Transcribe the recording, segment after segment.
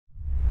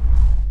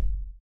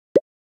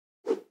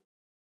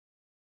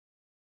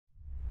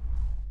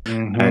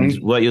And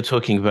what you're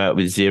talking about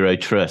with zero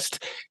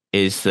trust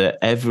is that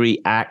every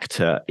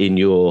actor in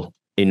your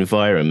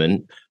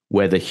environment,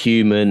 whether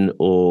human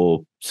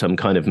or some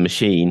kind of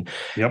machine,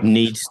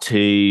 needs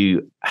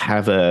to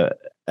have a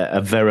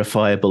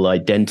verifiable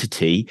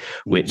identity,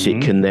 which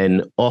it can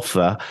then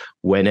offer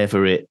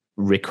whenever it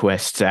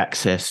requests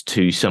access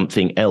to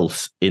something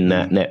else in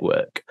that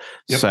network.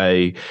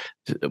 So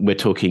we're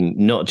talking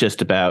not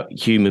just about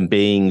human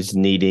beings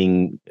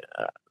needing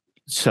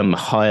some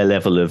higher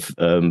level of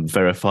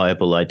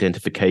verifiable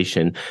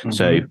identification,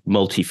 so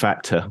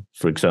multi-factor,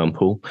 for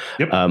example.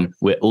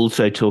 We're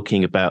also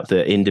talking about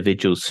the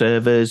individual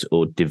servers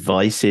or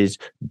devices,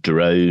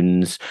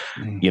 drones,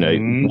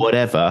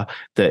 whatever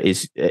that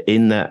is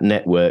in that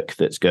network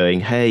that's going,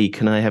 hey,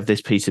 can I have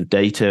this piece of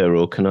data,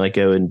 or can I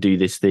go and do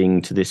this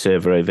thing to this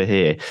server over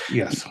here?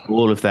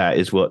 All of that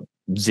is what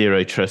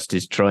zero trust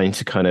is trying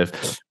to kind of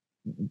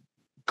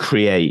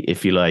create,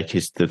 if you like,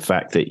 is the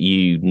fact that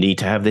you need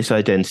to have this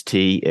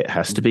identity. It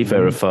has to be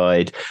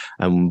verified.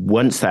 And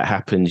once that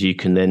happens, you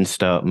can then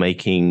start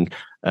making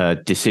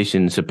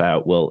decisions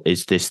about, well,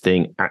 is this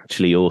thing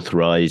actually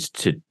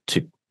authorized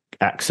to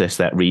access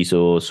that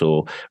resource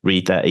or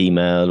read that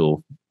email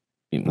or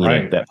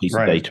that piece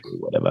of data or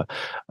whatever.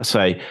 So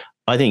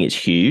I think it's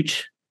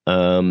huge.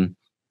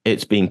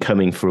 It's been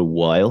coming for a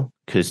while,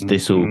 because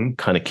this all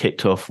kind of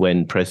kicked off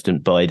when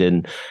President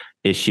Biden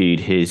issued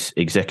his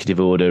executive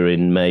order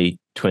in May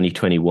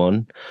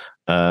 2021.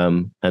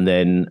 And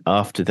then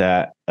after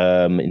that,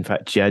 in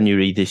fact,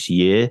 January this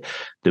year,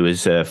 there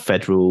was a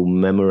federal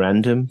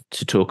memorandum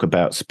to talk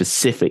about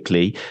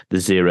specifically the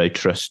zero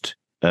trust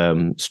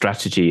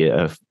strategy at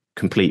a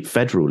complete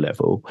federal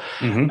level.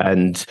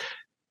 And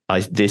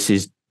this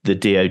is the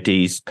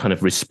DoD's kind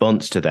of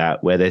response to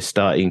that, where they're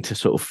starting to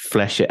sort of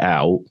flesh it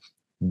out,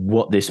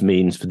 what this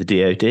means for the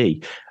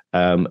DoD.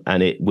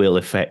 And it will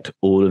affect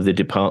all of the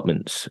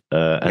departments.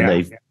 And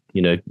they've,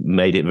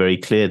 made it very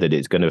clear that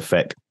it's going to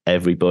affect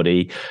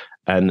everybody.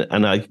 And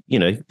I,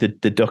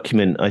 the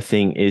document, I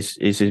think,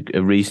 is a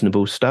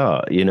reasonable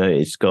start.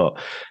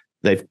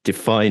 They've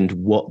defined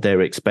what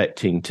they're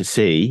expecting to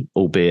see,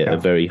 albeit at a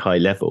very high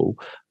level.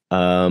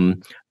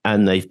 And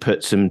they've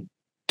put some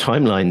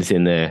timelines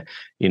in there.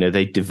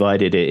 They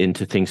divided it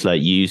into things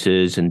like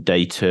users and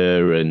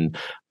data and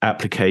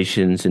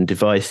applications and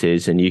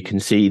devices, and you can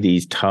see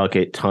these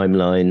target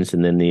timelines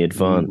and then the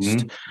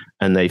advanced,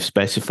 and they've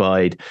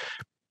specified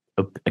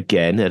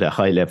again at a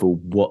high level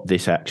what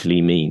this actually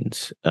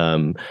means.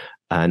 And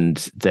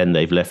then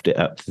they've left it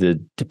up to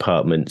the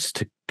departments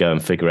to go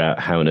and figure out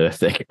how on earth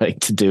they're going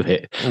to do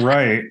it.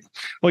 Right.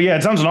 Well, yeah,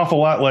 it sounds an awful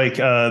lot like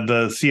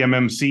the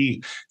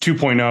CMMC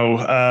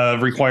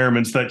 2.0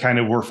 requirements that kind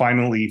of were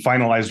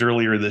finalized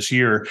earlier this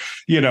year.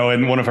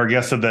 And one of our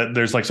guests said that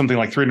there's something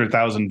like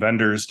 300,000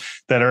 vendors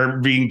that are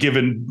being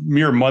given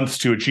mere months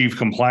to achieve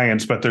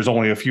compliance, but there's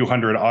only a few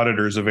hundred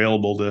auditors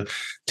available to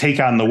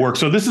take on the work.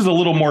 So this is a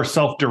little more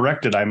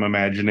self-directed, I'm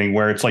imagining,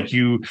 where it's like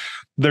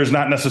there's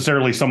not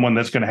necessarily someone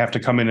that's going to have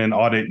to come in and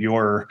audit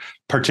your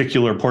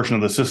particular portion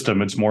of the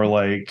system. It's more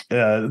like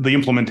the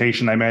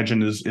implementation, I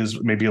imagine, is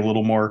maybe a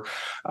little more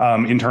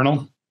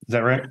internal. Is that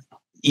right?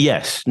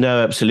 Yes,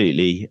 no,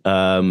 absolutely.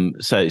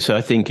 So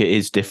I think it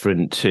is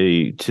different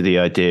to the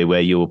idea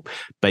where you're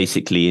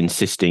basically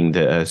insisting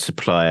that a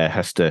supplier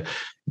has to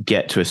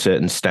get to a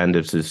certain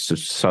standards of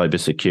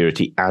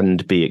cybersecurity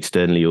and be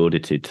externally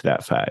audited to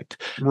that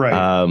fact.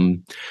 Right.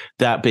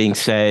 That being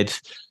said,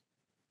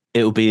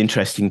 it will be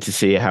interesting to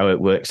see how it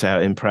works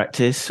out in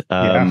practice,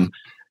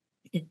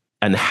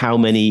 and how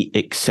many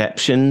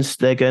exceptions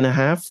they're going to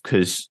have,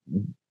 because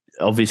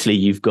obviously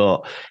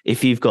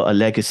if you've got a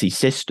legacy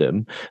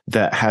system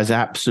that has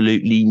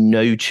absolutely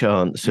no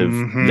chance of,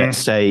 let's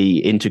say,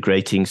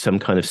 integrating some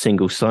kind of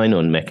single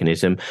sign-on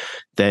mechanism,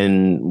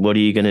 then what are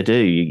you going to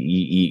do?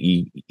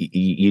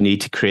 You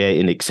need to create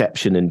an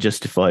exception and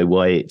justify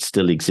why it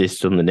still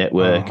exists on the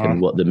network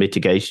and what the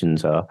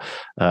mitigations are.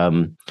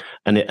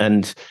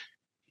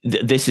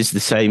 This is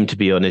the same, to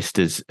be honest,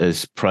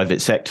 as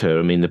private sector.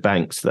 I mean, the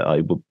banks that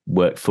I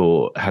work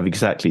for have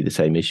exactly the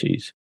same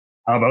issues.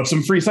 How about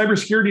some free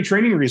cybersecurity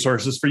training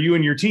resources for you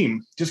and your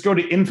team? Just go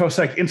to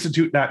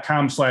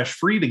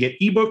infosecinstitute.com/free to get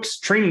ebooks,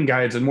 training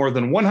guides, and more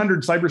than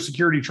 100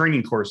 cybersecurity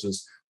training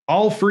courses,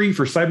 all free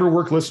for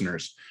CyberWork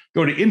listeners.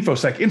 Go to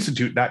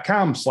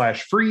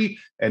infosecinstitute.com/free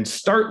and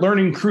start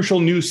learning crucial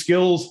new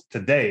skills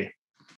today.